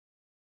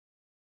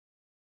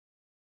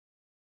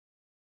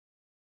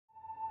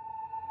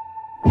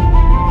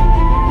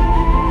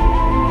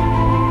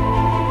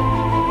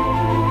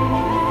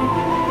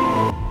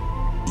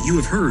You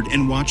have heard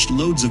and watched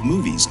loads of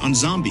movies on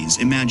zombies.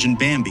 Imagine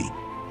Bambi.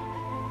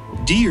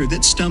 Deer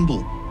that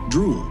stumble,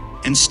 drool,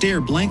 and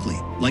stare blankly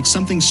like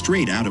something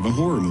straight out of a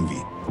horror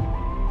movie.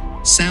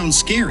 Sounds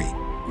scary,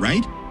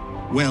 right?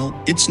 Well,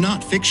 it's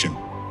not fiction.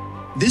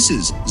 This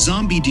is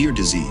zombie deer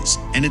disease,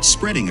 and it's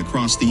spreading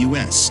across the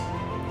US.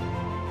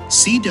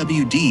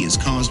 CWD is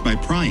caused by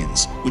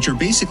prions, which are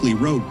basically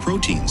rogue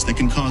proteins that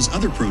can cause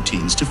other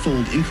proteins to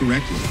fold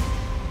incorrectly.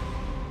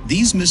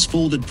 These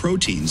misfolded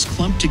proteins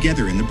clump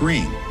together in the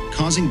brain,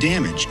 causing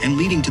damage and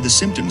leading to the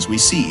symptoms we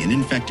see in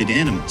infected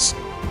animals.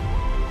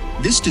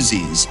 This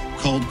disease,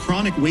 called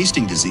chronic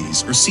wasting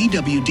disease or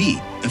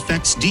CWD,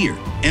 affects deer,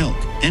 elk,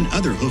 and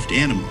other hoofed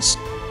animals.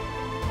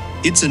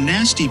 It's a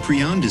nasty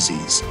prion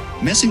disease,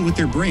 messing with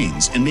their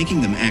brains and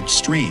making them act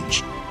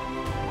strange.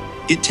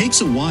 It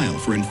takes a while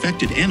for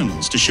infected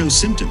animals to show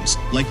symptoms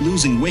like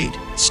losing weight,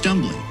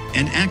 stumbling,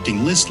 and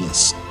acting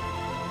listless.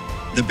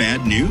 The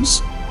bad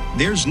news?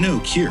 There's no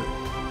cure.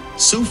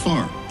 So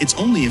far, it's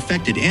only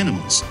affected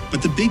animals,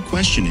 but the big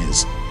question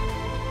is,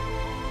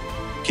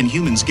 can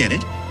humans get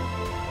it?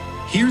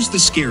 Here's the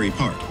scary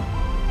part.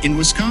 In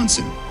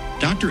Wisconsin,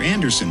 Dr.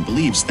 Anderson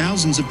believes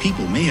thousands of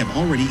people may have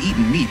already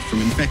eaten meat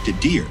from infected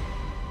deer.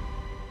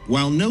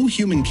 While no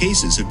human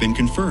cases have been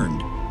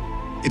confirmed,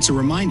 it's a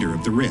reminder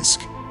of the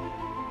risk.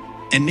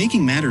 And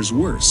making matters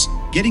worse,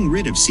 getting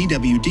rid of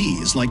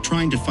CWD is like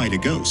trying to fight a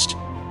ghost.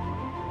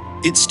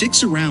 It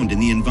sticks around in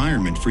the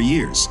environment for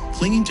years,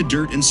 clinging to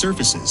dirt and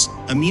surfaces,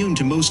 immune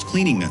to most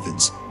cleaning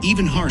methods,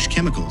 even harsh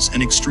chemicals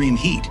and extreme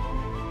heat.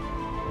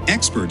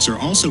 Experts are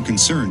also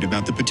concerned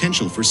about the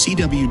potential for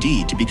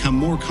CWD to become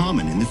more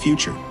common in the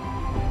future.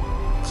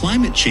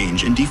 Climate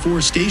change and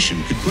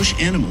deforestation could push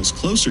animals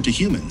closer to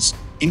humans,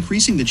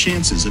 increasing the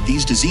chances of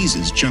these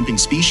diseases jumping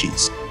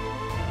species.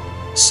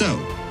 So,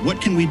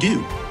 what can we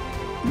do?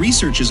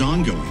 Research is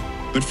ongoing,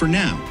 but for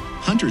now,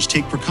 hunters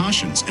take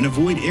precautions and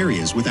avoid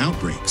areas with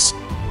outbreaks.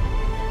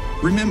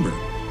 Remember,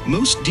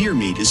 most deer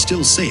meat is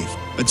still safe,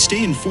 but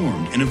stay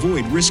informed and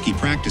avoid risky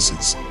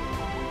practices.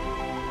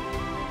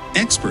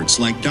 Experts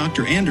like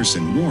Dr.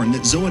 Anderson warn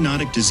that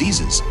zoonotic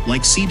diseases,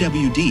 like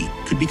CWD,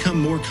 could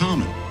become more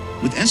common,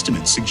 with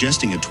estimates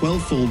suggesting a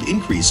 12-fold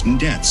increase in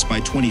deaths by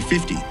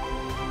 2050.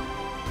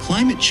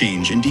 Climate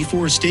change and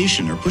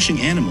deforestation are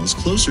pushing animals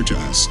closer to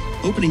us,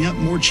 opening up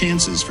more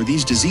chances for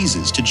these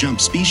diseases to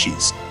jump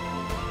species.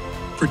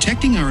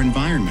 Protecting our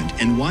environment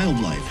and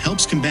wildlife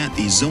helps combat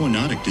these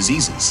zoonotic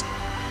diseases.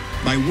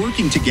 By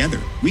working together,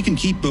 we can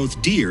keep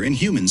both deer and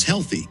humans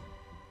healthy.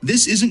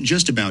 This isn't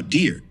just about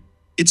deer.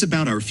 It's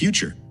about our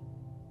future.